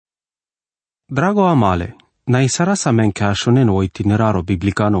Drago amale, na isara sa men ka shonen o itineraro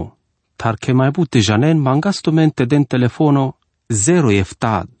biblicano, tar ke mai bute janen mangastumente den telefono 0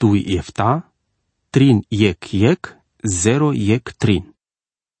 efta 2 efta, 3 iec 0 iec 3.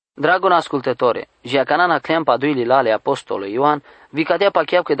 Dragon ascultătore, jiacanana clempa duili lale apostolo Ioan, vi cadea pa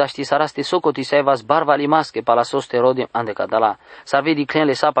chiap che daști sarasti socoti saevas barvalimasche pala soste rodim ande cadala. Sarvedi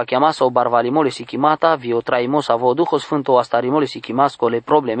clenle sapa chiamasa o barvalimole si chimata, vi o traimos avo duho sfânto astarimole si chimasco le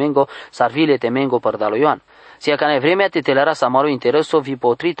problemengo, sarvile temengo părdalo Ioan. Sia ca vremea te telera sa maro intereso vi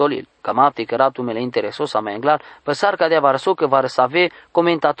potritolil, cam apte că ratumele interesos Ioan Anglar, păsar cadea varso că var save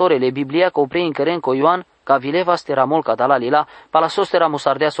comentatorele Biblia co prein cărenco Ioan, ca vileva stera mol cadala lila, pala sostera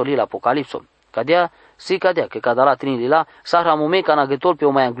musardea solil apocalipso. Cadea, si cadea că cadala trin lila, sahra mumeca nagătol pe o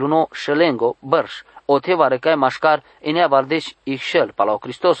mai angluno șelengo, bărș, o teva recai mașcar, enea vardeș ixel, pala o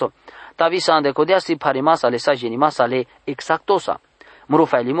Cristoso, tavisa andecodea si parimasa le sa genimasa le exactosa.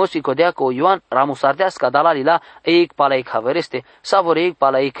 Murufai limosi codea că o Ioan ramusardea scadala lila, eic pala eic havereste, savore eic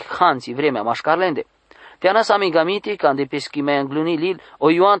pala eic hanți vremea mașcarlende. Teana sa migamiti ca de peschimea îngluni lil, o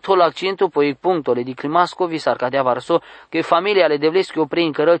Ioan tol accentul po eic punctole di climasco visar cadea varso, că familia le devleschi o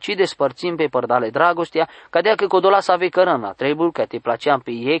prein cără ci despărțim pe părdale dragostea, cadea că codola să ave cărăna, trebul că te placeam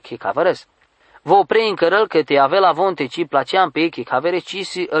pe ei che caveres. Vă prein cărăl că te ave la vonte ci placeam pe ei che caveres ci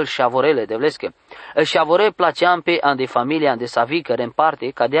si îl șavorele devlesche. Îl șavore placeam pe ande familia ande savi căre în parte,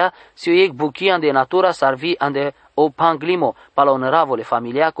 cadea si o eic buchi ande natura sarvi ande o panglimo, pala onoravole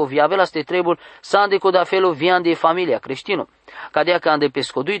familiaco, vi avea ste trebul să ande codafelo vi ande familia creștino. Cadea că ande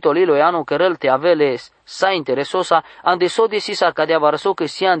pescoduito lilo eano cărăl te avele sa interesosa, ande so de sisar cadea varso că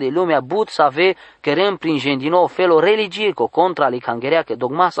si ande lumea but să ave cărem prin gendino felo religico contra li cangerea că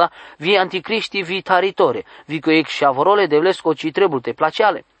dogmasa vi anticristi vi taritore, vi cu ex șavorole devlesco ci trebul te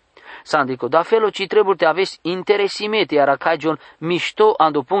placeale. Sandico, da felo ci trebul te aves interesimete, iar acagion mișto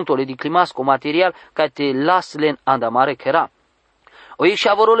ando punctole di climasco material ca te laslen andamare chera. O ei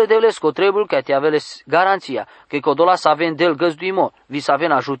șavorole devlesco trebul ca te aveles garanția, că codola să avem del găzduimo, vi să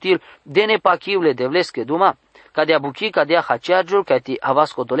avem ajutil de nepachiule devlesche duma, ca de abuchi, ca de haceagiul, ca te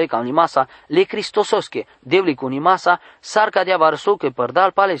avas codole ca unimasa, le cristososche, devli cu unimasa, sar ca de avarso că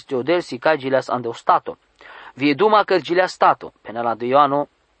părdal palestiodel si ca gileas ande stato. Vie duma că gileas stato, penala de Ioano,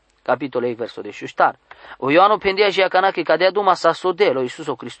 capitolul verso de șuștar. O Ioanu pendea jiacana că cadea duma sa sodelo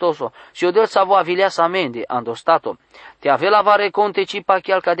Iisuso Cristoso și odel sa vo avilea sa mende andostato. Te avela vare conte ci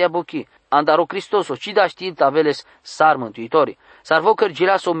pachial cadea buchi. Andaro Cristoso ci da știit aveles sar mântuitori. Sarvo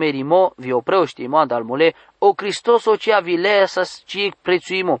cărgilea so merimo vi opreoștimo andalmule o Cristoso ci avilea sa ci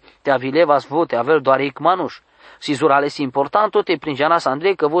prețuimo. Te avilevas vo te avel doar eic manuș. Sizurales importanto te pringeanas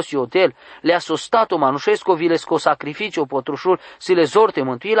Andrei că vos iotel le-a sostato manușesco vilesco sacrificio potrușul si le zorte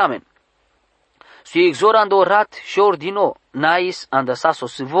mântuilamen. Si exorando orat și ordino, nais andasaso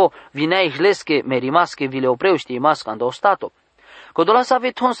sivo, vinea ihlesche merimasche vile opreuști imasca ando stato. Codola sa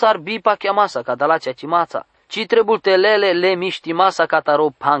veton sar bipa chiamasa ca dalacea cimața, ci trebul telele le miști masa cataro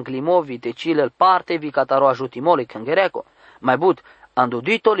panglimovi te cilel parte vi cataro ajutimole cângereco. Mai but,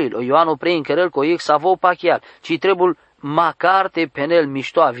 anduduitolil, o Ioanu prein cărăl co ic savo pachial, ci trebul macarte penel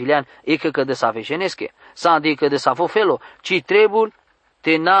mișto avilean ecă că de savejenesche, sa adică de savo felo, ci trebul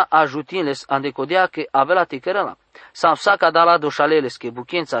te na ajutinles andecodea că avela te cărăla, sau saca da la doșaleles că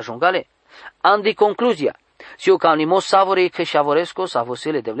buchența jungale. Andi concluzia, si o canimos savore că șavoresco,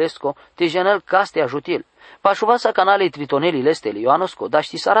 savosele devlesco, te jenel caste ajutil. Pașuvasa canale tritonelii lestele Ioanosco, dar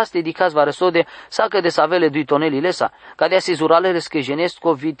ști saras dedicați varesode sacă de savele duitonelii lesa, ca de asizuraleles că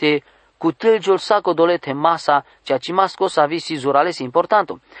jenesco vite cu tâlgiul saco dolete masa, ceea ce masco să avi sizurales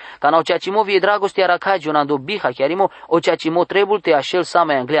importanto. Ca n-au ceea ce mo vie dragoste aracagion ando biha chiarimo, o ceea ce mo trebul te așel sa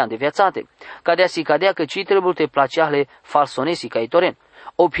mai anglean de viațate. Ca de asi cadea că ci trebul te placeahle falsonesi ca itoren.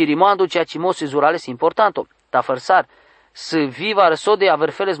 O pirimando ceea ce mo sizurales importanto. Ta fărsar, să viva răsode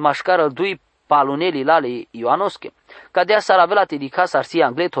averfeles mașcară dui palunelii lale Ioanosche. Ca de asar avela te dica sarsia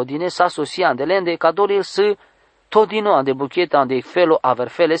angle todine sa sosia andelende ca doril să todino ande bucheta ande felo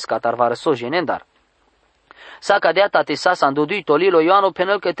averfeles catarvar so genendar. Sa cadea tate sa sandodui tolilo Ioano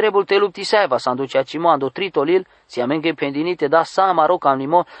penel că trebul te lupti saiva sandu ceea ce mo ando tritolil si amenge pendinite da sa maroc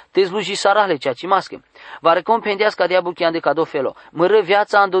amnimo te sluji sarale ceea ce masche. Va recompendeas cadea buchi ande cado felo. Mără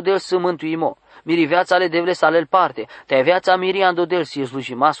viața ando del să mântuimo. Miri viața ale devle salel parte. Te viața miri ando del si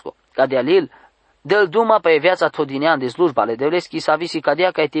sluji masco. Cadea lil del duma pe viața todinean de slujba le devleschi să avisi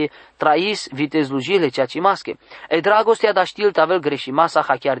cadea că te trais vite slujile ceea ce masche. E dragostea da știl tavel greșimasa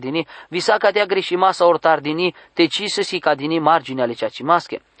ha chiar dini, visa cadea greșimasa or tardini, te cisă si cadini marginea ale ceea ce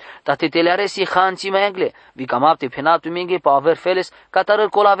masche. Ta te teleare si hanții megle, vi cam apte penatu minge pa aver feles, catarăl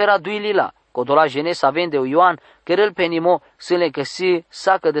colavera duilila, Codola jene sa vende o Ioan, cărăl penimo, să le căsi,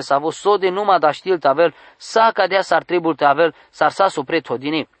 sacă de savo, sode numai da știl tavel, saca dea s-ar trebul tavel, s-ar sa supre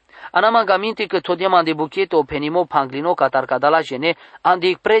todini. Anam aminte că todiem de buchete o penimo panglino catar cadala jene,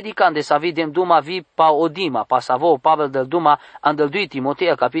 ande predica ande sa videm duma vi pa odima, pa savo Pavel del duma, andel 2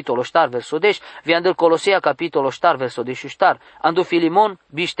 Timoteia capitolo ștar verso 10, vi andel Colosea capitolo ștar verso 10 ștar, andu Filimon,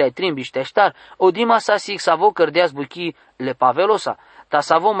 biștea trim, biștea ștar, odima sa sic savo cărdeas buchi le Pavelosa, ta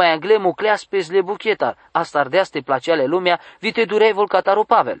savo mai angle mucleas pes le buchetar, asta ardeas te placeale lumea, vi te durei vol cataro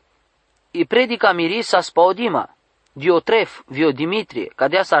Pavel. I predica miris sa spaodima, Diotref, vio Dimitrie,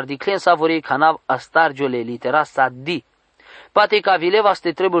 cadea s-ar diclen savorei canav astargiole litera sa di. Pate ca vileva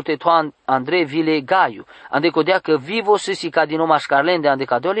ste trebul te toan Andrei vile Gaiu, ande codea că vivo sisi ca din oma șcarlende ande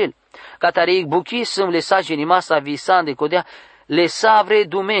ca dolil. Catareic buchi sâm lesa genima sa visa ande codea le savre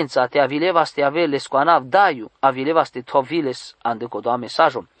dumența te avileva ste ave le scoanav Daiu, avileva ste toviles ande codoa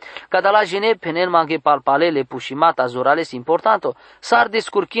mesajul. Cada la gene penel manghe palpalele pușimata zorales importanto, s-ar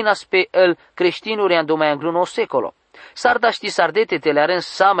descurchinas pe el creștinuri ando mai angluno secolo. S-ar da ști sardete telearen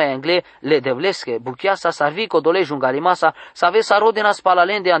sa mai angle le devlesche, buchiasa s-ar vi codole jungarimasa, să ave sa rodena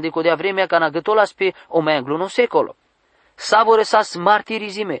spalalende ande codea vremea ca nagătolas pe o mai angluno secolo. Savoresas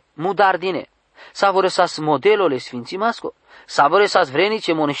martirizime, mudardine, savoresas modelole sfințimasco, savoresas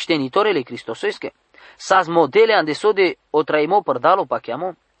vrenice moneștenitorele cristosoische, sas modele andesode o traimo părdalo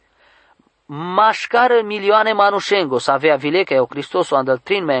pachiamo, mașcară milioane manușengo să avea vileca eu Cristosul andăl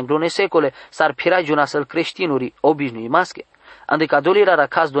trin mai anglone secole s-ar piragiuna să-l creștinuri obișnui masche, ande ca dolira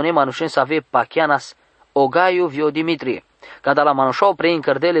racaz done manușen să ave pachianas ogaiu vio Dimitrie, cada la manușau prei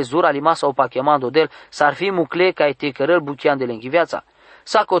încărdele zura limasa o pachiamando del s-ar fi mucle ca te cărăl buchian de lenghi viața,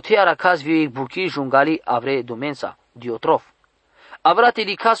 sa cotea racaz vio buchi jungali avre dumența, Diotrof. Avrate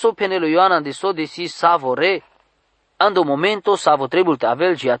di caso penelo Ioan andeso desi savore, ando momento savo trebul te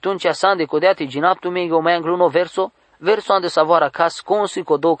avel și atunci s-ande codeate ginaptu mei o mai angluno verso ande savoara cas consi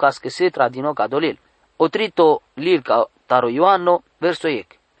codo cas că se tradino ca dolil. O trito lil ca taro Ioanno verso ec.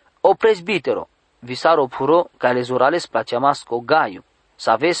 O presbitero, visaro puro ca le zurales placeamasco Gaiu,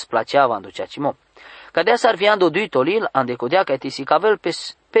 saves placeava ando ceacimo. Cadea s-ar viando dui tolil ande codea ca tisi cavel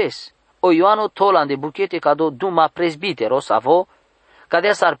pes. O Ioanno tol ande buchete cado duma presbitero savo,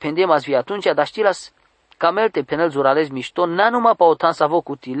 cadea s-ar pendemas vi atunci da știlas camelte penel zurales mișto, na numai pa otan savo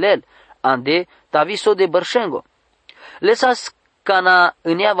cutilel, ande taviso de bărșengo. Lesas cana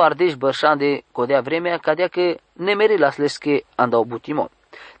înea vardeș bărșan de codea vremea, cadea că nemeri las lesche andau butimo.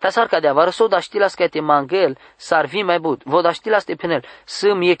 Tasar cadea varso da știlas că te mangel s-ar vi mai but, vo da știlas te penel,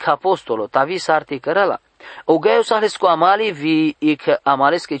 sâm e apostolo, tavi s-ar te cărăla. O gaiu s-ales cu amali vi e că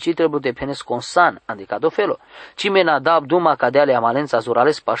amales că ci trebuie de penes consan, ande ca dofelo. Cime nadab duma cadea le amalența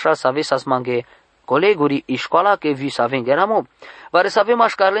zurales pașa să ave să-ți manghe coleguri i școala că vi să avem geramo, vare să avem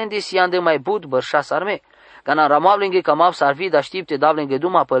așcarlendi si ande mai bud bărșa sarme, ca na ramav lânghe camav s-ar vi da știp te dav lânghe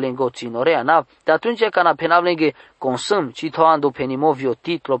duma pe lânghe o ținorea nav, de atunci ca na penav lânghe consum, ci to ando penimovio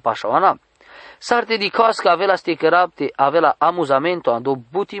titlo pașaua s-ar dedicas că avea ste cărapte, avea la amuzamento ando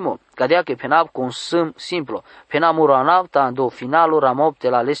butimo, cadea că penav consum simplu, penamuro anav ta ando finalo ramopte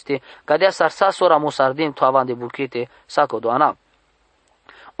la leste, cadea s-ar saso ramosardem toavan de buchete saco do anav.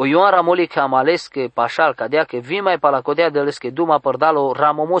 O Ioan ramoli că am ales că pașal cadea că vi mai palacodea de lesche duma părdalo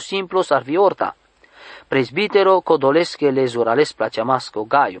ramomo simplu s-ar vi orta. Presbitero codolesche le zurales placeamasco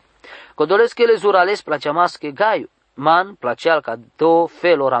Gaiu. Codolesche le zurales placeamasco Gaiu. Man placeal ca do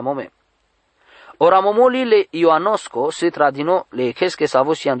felo ramome. O ramomoli le Ioanosco se tradino le echesche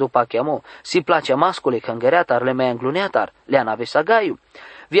savo si andu pachiamo. Si placeamasco le cangăreatar le mai angluneatar le anavesa Gaiu.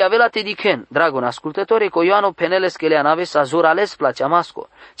 Vi avea te dichen, dragon ascultători, că Ioano peneles că le anaves azurales placeamasco,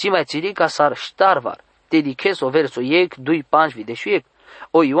 ci mai țirica s-ar ștarvar, te diches o verso iec, dui panși videșuiec.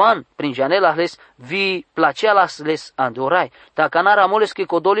 O Ioan, prin janela les, vi placealas les andorai, dacă n-ar amoles că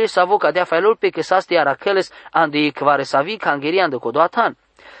codolie savo cadea failor pe că s-aste aracheles ande e kvare savi cangeria ande codoatan.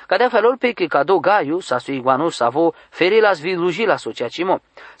 Cadea failor pe că cado Gaiu, sa su iguanu savo, ferilas vi lujilas o ceacimo,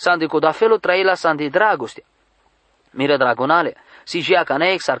 sa ande codafelo trailas ande dragoste. Mire dragonale, si jia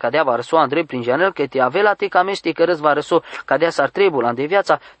canex ar cadea varso Andrei prin janel că te avea te cameste că răz varso cadea s-ar trebul ande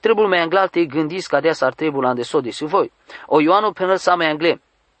viața, trebul mai anglal te gândis cadea s-ar trebul ande so de voi. O Ioanu penel sa mai angle.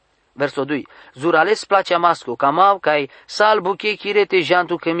 Verso 2. Zurales placeamasco, camav cai sal buche chirete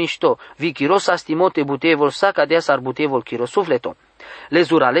jantu că mișto, vi chiros astimote butevol sa cadea s-ar butevol chiros sufleto. Le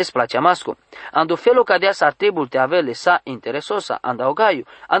zurales placeamasco. Ando felo cadea s-ar trebul te avele sa interesosa, andaugaiu,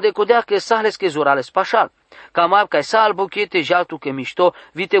 ande codea că sales că zurales pașal. Camav cai sal buchete jaltu că mișto,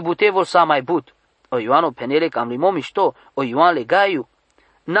 vi te butevol sa mai but. O Ioanu penele cam limo mișto, o Ioan le Gaiu.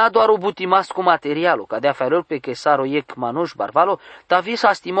 N-a doar o butimas cu materialul, ca de-a felul pe che saro ec manuș barvalo, ta vi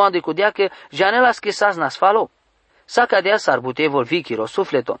sa stimoa de codea că janelas che sas nas falo. Sa cadea s-ar bute volvi chiro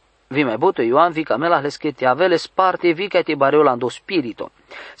sufleto. Vi mai buto Ioan vi camela les che te avele sparte vi ca te bareolando spirito.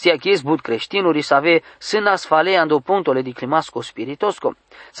 Si achies but creștinuri să ave sânas faleando puntole di climasco spiritosco.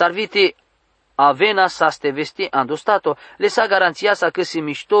 S-ar vite avena sa ste vesti ando stato, le sa garanția sa că si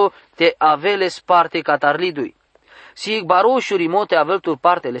mișto te avele sparte catarlidui. Si baroșuri mote aveltur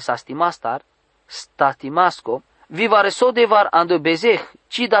partele sa stimastar, statimasco, viva resodevar ando bezeh,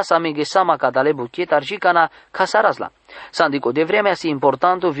 ci da sa megesama cadale buchet arjicana casarazla. Sandico de vremea si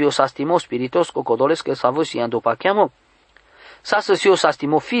importanto vio sa stimo spiritosco codolesco sa vosi ando pachiamo. Sa sio sa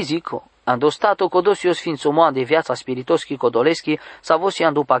stimo fisico, ando stato codosio sfințomoa de viața spiritoschi codoleschi sa vosi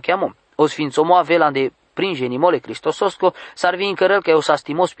ando pachiamo. O sfințomoa vela de pringenimole cristososco, s-ar vi încărăl că eu sa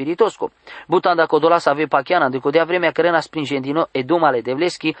stimo spiritosco. Butanda codola sa ve pachiana de codea vremea cărăna springendino e dumale de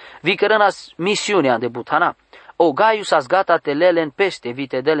vleschi, vi cărăna misiunea de butana. O gaiu sa zgata telele în peste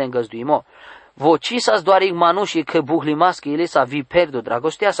vite dele îngăzduimo. Voci sa-s doar igmanuși că buhlimaschi ele sa vi perdo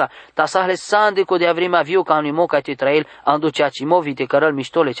dragostea sa, ta sa hlesande codea vremea viu ca unimo ca te trael andu ceacimo vite cărăl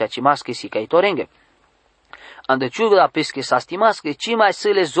miștole ceacimaschi si caitorenge. Andăciuga pesche sa stimasche, ci mai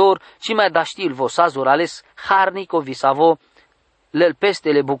săle zor, ci mai daștil vo sa zor ales harnico visavo, lel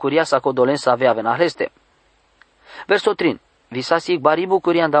pestele bucuria sa codolen sa avea venahleste. Verso 3. Visasic bari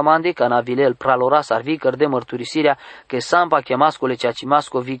bucuria andamande ca navile el pralora s-ar vi căr de mărturisirea că sampa chemascole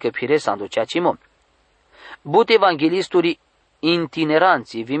ceacimasco vi că pire sandu ceacimo. But evanghelisturi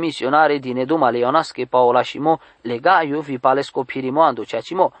itineranții vi misionare din eduma leonasche paolașimo legaiu vi palesco pirimo andu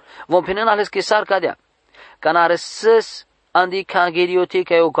ceacimo. Vom penen ales că s-ar cadea. Canare săs andi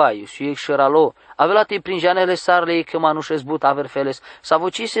cangerioteca eogaiu și exșăralo, avelate prinjanele sarle că manușes but averfeles, sa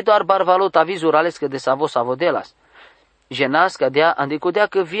vocise doar barvalot avizur ales că de savo savodelas. Jenas cadea andicodea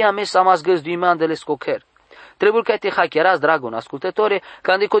că via me s-a mas găzduime andele scocher. Trebuie că te hacheras, dragon ascultătore,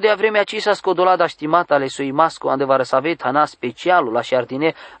 că andicodea vremea ci s-a scodolat aștimata ale sui masco andevare să avea tana specialul la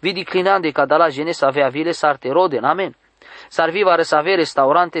șardine, vidi clinande ca da la jene să avea vile sarte roden, amen. S-ar vi va să avea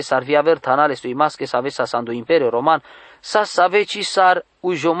restaurante, s-ar vi aver tanale sui masche să avea sa sandu imperiu roman, să avea ci s-ar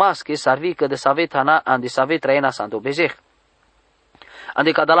ujomasche, s-ar vi că de să avea tana ande să avea traena sandu bezeh.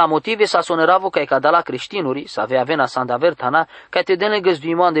 Ande ca da la motive sa soneravo ca e ca da la creștinuri, să avea vena sanda vertana, ca te dene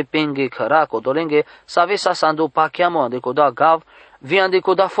găzduimo ande penge căra codolenge, să avea sa sandu pacheamo ande coda gav, vi ande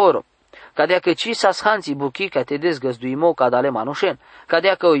coda foro. Cadea că ci sa shanții buchi ca te dezgăzduimo ca dale manușen,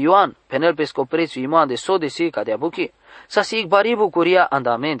 cadea că Ioan, penel pe scoprețul imo ande so de si cadea buchi, sa si bari bucuria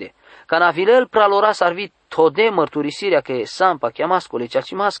andamende, ca navilel pralora s-ar vi tode mărturisirea că sampa cheamascole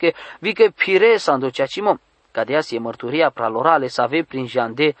ceacimasche, vi că pire sandu ceacimo. Cadea si e mărturia pralorale să ave prin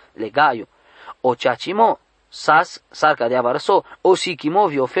jande legaiu. O ceacimo, sas, sar cadea varăso, o sichimo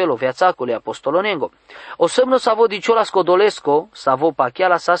vi ofelo viațacole apostolonengo. O semno să avo diciola scodolesco, să avo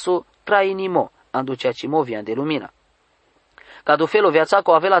pachiala sasu trainimo, andu ceacimo vi ande lumina. Ca do felo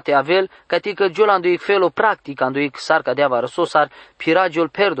viațaco avela te avel, ca tică giol andu ic felo practic, andu ic sar cadea varăso, sar piragiol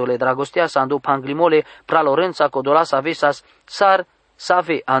perdole dragostea sa andu panglimole pralorența codola să ave sas, sar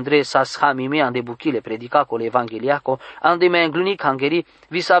Save Andrei sas hamime ande buchile predicacole evangeliaco, ande me înglunic hangeri,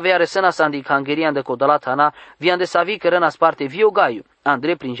 vi save aresena sandic hangeri ande codalatana, vi ande savi cărăna sparte viogaiu,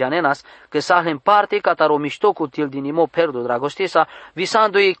 Andrei prin janenas, că sahlem parte cataro miștocu til dinimo perdo dragostesa, vi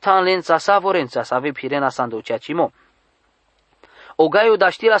sando ictan lența savorența, save pirena sando ceacimo. O gaiu da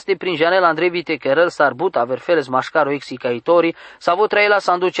știla ste prin janel Andrei vite cărăl s-ar but averfeles mașcaro exicaitori, savo traela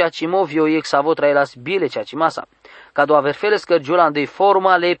sandu ceacimo vio ex savo traelas bile ceacimasa. Ca do averfeles cărgiula de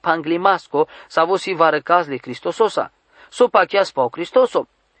forma le panglimasco, savo si varăcaz le Cristososa. So pachias pau Cristoso.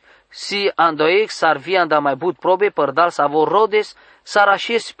 Si andoex s-ar vi anda mai but probe părdal savo rodes, s-ar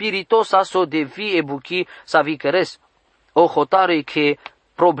așe spiritosa so de vi e buchi sa vi căres. O hotare che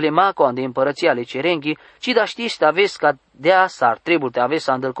problemaco ande împărăția le cerenghi, ci da știți te aveți ca dea s-ar trebuie te aveți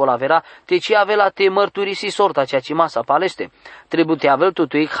să andăl colavera, te ci avela te mărturisi sorta ceea ce masa paleste. Trebuie te avel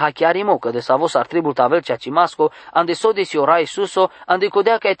tutuic hachiarimo, că de savo s-ar trebuie te avel ceea ce masco, ande so de si orai suso, ande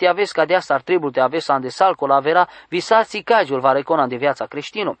codea că te aveți ca dea s-ar trebuie te aveți să ande sal colavera, visați cagiul va recona de viața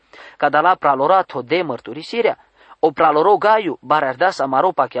creștino. Ca da la pralorat o de mărturisirea. O praloro gaiu, barardea sa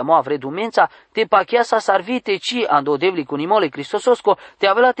maro pachiamo avre dumența, te pachia sa sarvite ci ando devli cu nimole Cristososco, te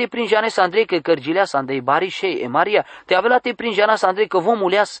avela te prinjane sa Andrei că cărgilea sa andei bari shei e Maria, te avela te prinjana sa Andrei că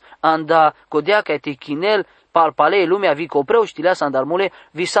vomuleas anda codea că te chinel palpale lumea vi copreu știlea sa andarmule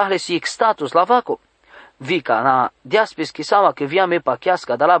vi sahle si extatus la vaco. Vica na deas peschisama că via me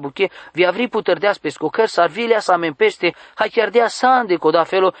pachiasca da la buche, vi avri puter deas pescocăr sarvilea sa me peste, ha chiar dea sa ande coda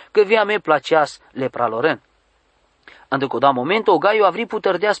felo că via me placeas le praloren. Ande coda momento ogaiu avri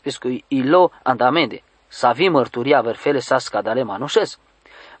puterdeas pesco ilo andamende. Savi mărturia verfele sas cadale manoșes.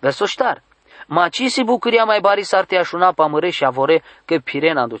 Verso ștar. Maci si bucuria mai bari sarte așuna pamăre și avore că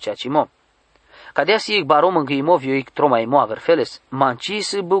pirena ducea cimo. Cadea si ic barom îngâimo vioic tromai mo averfeles. Maci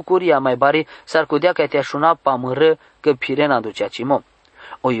si bucuria mai bari s-ar cudea că te așuna pamăre că pirena ducea cimo.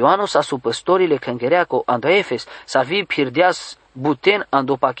 O Ioanu sa su păstorile cănghereaco ando Efes s-ar vi pirdeas buten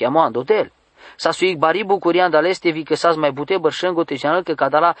ando pachiamo ando del. Sa su ic bari bucuria andaleste vi că s-as mai bute bărșângo te janăl că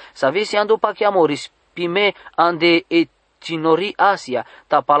cadala sa vesi ando pachiamo rispime ande etinori Asia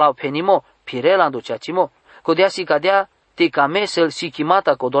ta palau penimo pirela ando ceacimo. Codea si cadea te camesel si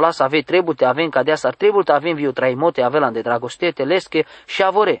chimata codola să ave trebul te avem cadea s-ar trebul te avem viu traimote avelan de dragoste telesche și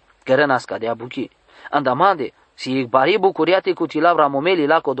avore cărănas cadea buchi. Andamande si bari bucuriate cu tilavra momeli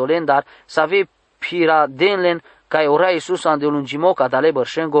la codolen dar să ave piradenlen ca ora Iisus andelungimo cadale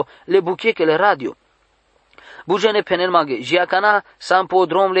bărșengo le buchechele radio. Bujene penelmage jiacana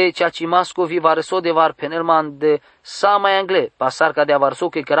sampodromle ceacimasco vivarso de var penelman de sama angle pasar ca de avarso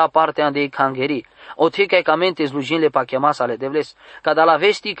că era parte ande cangeri o teca camente slujinle pachemas ale devles cada la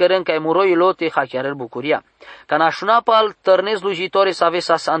vesti cărân ca muroi lote hachiarel bucuria ca nașuna pal tărne slujitoare să avea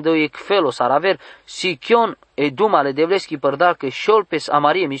să andăic felo saraver si chion e dumale devles ki părda că șolpes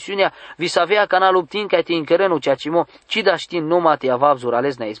amarie misiunea vi să avea canal luptin ca te încărănu ceacimo ci da știn numai te avav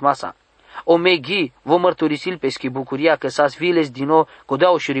zurales na ismasa. O meghi, vă mărturisil peschi bucuria că s-as viles dino,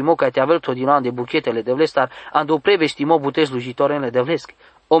 codea o șurimo ca te avel todino de buchetele de vlestar, ando prevestimo bute slujitorele de vlesc.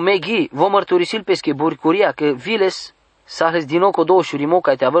 O meghi, vă mărturisil peschi bucuria că viles s-as dino codea o șurimo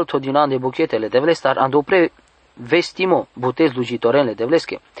ca te avel todino de buchetele de vlestar, ando prevestimo bute slujitorele de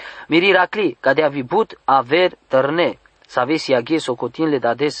vlesche. Miri racli, ca de avi but aver tărne, să avesi aghes o cotinle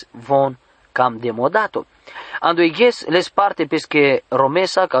dades von cam demodato. Ando ighes les parte pesche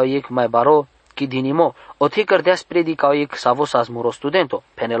romesa ca oiec mai baro chi dinimo o ticăr deas predica oiec savos asmuro studento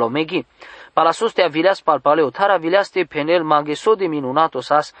penelo meghi palasoste avileas palpaleo tara vileaste penel mangeso de minunato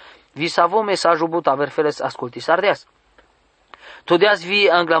sas vi savo mesajul but averfeles ascultis ardeas todeas vi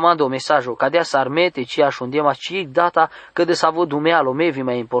anglamando mesajo cadea sarmete ci așundema ci data că de savo dumea lo mevi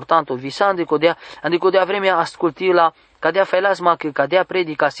mai importanto visande codea vremea asculti la cadea felasma că cadea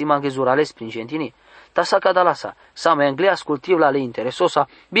predica si mangezurales prin gentini. Tasa cadalasa, sa mai anglea ascultiv la le interesosa,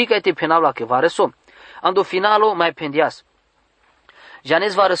 bica te penala că va răso. Ando finalo mai pendias.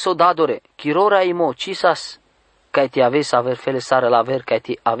 Janes va răso dadore, chirora imo, cisas, ca te aveți aver fele sară la ver, ca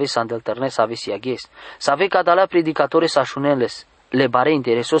te aveți andăltărne să aveți iaghes. Să ave cadala predicatore să așuneles, le bare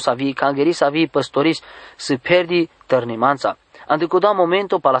interesos, să vii cangeri, să vii păstoris, să perdi tărnimanța. Andecoda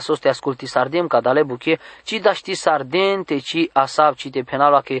momento palasos te asculti sardem cadale buche, ci da ști sardente, ci asab, ci te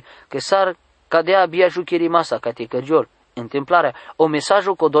penala că sar cadea abia jucheri masa ca te cărgiol. Întâmplarea, o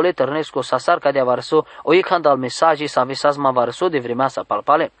mesajul codole tărnesco sasar cadea varso, o e când al mesaje să avesas ma varso de vremea sa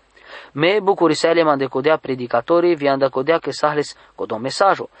palpale. Me bucurisele mă decodea predicatorii, vi andecodea că sahles codo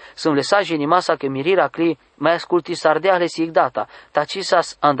mesajo. Sunt lesaje în masa că mirira cli mai asculti sardeales ic data, taci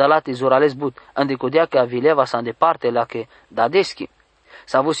sas andalate zurales but, andecodea că avileva sa îndeparte la că dadeschi.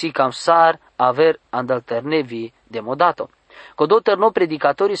 S-a vusi cam sar aver andalternevi demodato. Codo tărno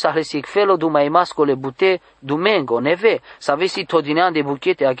predicatorii s-a hlesic felo dumai mascole bute dumengo neve, s-a vesti todinean de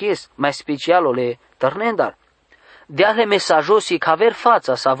buchete aghes, mai specialo le tărnendar. De-ahle mesajosi că aver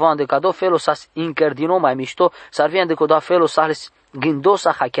fața să avea de cado felo să incărdino mai mișto, să arvien de coda felo să ales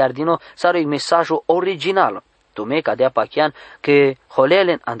gândosa hachiardino să are mesajul original. Tume cadea pachian că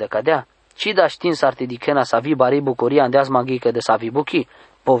holelen ande cadea. Ci da știn s-ar te dicena să avi bari bucuria andeaz maghică de să avi buchi,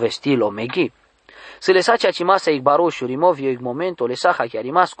 povestil o meghi. Să lesa cea ci masa ic baroșu rimovio ic momento lesa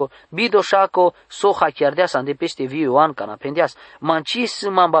hachiarimasco, bido șaco so hachiardea să ande peste viu Ioan ca napendeas, mancis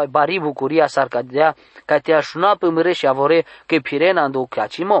m-am bari bucuria s-ar cadea ca te așuna pe mâre și avore că pirena ando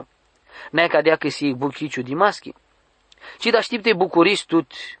cacimo. N-ai cadea că si ic buchiciu di maschi. Ci da știp te bucuris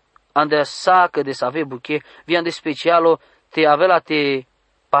tut ande sa că de să ave buche, vi ande specialo te avela te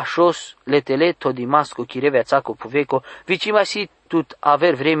pașos letele to di masco chirevea țaco puveco, vici mai si tut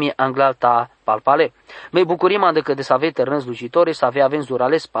aver vremi anglalta palpale. Me bucurim ande că de să ave tărân slujitore, să ave avem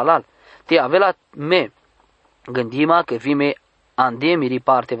zurales palal. Te avela me gândima că vime ande miri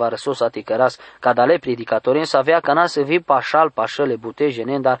parte va răsosa te căras, ca dale predicatoren să avea cana să vi pașal pașele bute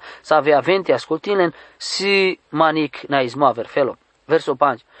jenen, dar să avea vente ascultilen si manic na izmo aver felo. Verso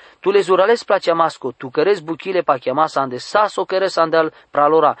 5. Tu le zurales placea masco, tu cărezi buchile pa chiamasa ande saso cărezi andal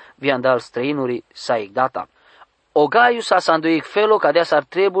pralora, vi andal străinuri sa ic data. O gaiu sa sanduic felo cadea s-ar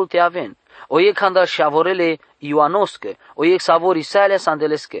trebul te aven. O iec andal și avorele ioanoscă, o iec savori sale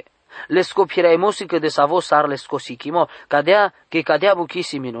sandelesche. Le scopirai musică de savo sar le scosichimo, cadea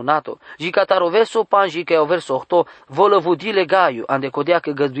buchisi minunato, jicataro verso pan jica o verso 8, volă vudile gaiu, ande codea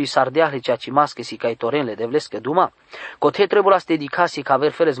că găzdui sardeahle ceacimasche si caitorenle devlescă duma, cote trebuie să dedicasi ca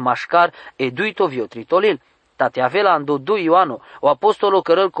verfeles mașcar e duito viotritolil, tate avela ando du Ioano, o apostolo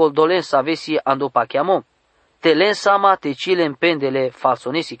cărăl coldolen să avesi ando pachiamo, te len sama te cilen pendele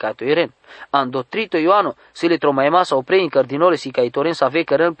falsonesi caitoren, ando trito Ioano, se le tromaema sau prei încărdinole si caitoren să ave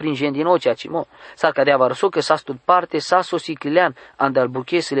cărăl prin gendino ceacimo, s-ar cadea varso că s-a stud parte s-a sosiclilean, ande al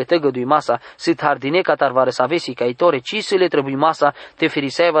buche se le tăgădui masa, se tardine catar vare să avesi caitore, ci se le trebuie masa, te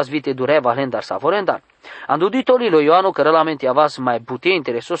ferisaevas vite dureva lendar savorendar. Ando ditolilo Ioano cărăl amenti avas mai bute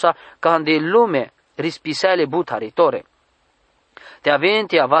interesosa, ca ande lume rispisele butaritore. Te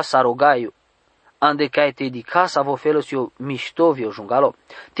aventi avas sarogaiu, ande cai te dedica să vă felosio miștovio jungalo.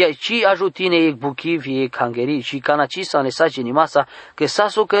 Te ci ajutine ec buchivi ec hangeri și canaci să lesa genimasa că sa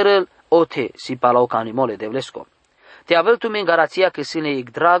socărăl ote si palau canimole devlesco. Te avel tu mengarația că sine ec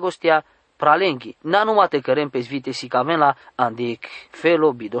dragostea pralenghi, na numai te cărem pe zvite si caven la ande ec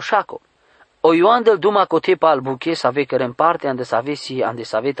felo bidoșaco. O Ioan del duma cotepa al buche să ave cărem parte ande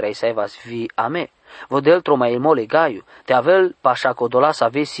să ave traisaevas vi ame. Vodel tromai mole gaiu, te avel pașa codola să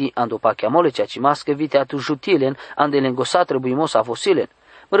avesi ando pachiamole ceacimască vite atu jutilen ande lengosa trebuimos avosilen.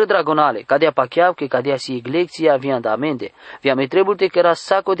 Mără dragonale, cadea pachiav că cadea si iglecția vi andamende, via me trebulte că era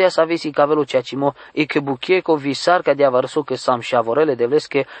saco dea să avesi cavelo ceacimo e că bucheco visar cadea varso că sam și avorele de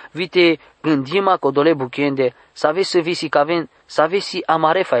vlesche vite gândima codole buchende să avesi visi caven să avesi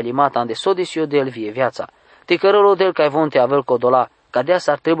amarefa elimata ande sodesio del vie viața. Te cărălo del cai von te avel codola, cadea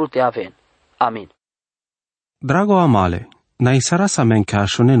s-ar trebulte aven. Amin. Drago amale, na isara sa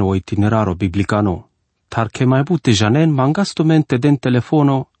mencașonen o itineraro biblicano, tar che mai bute janen mangastomente den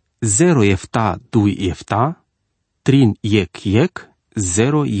telefono 0 efta 2 efta, trin iec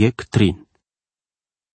 0 iec trin.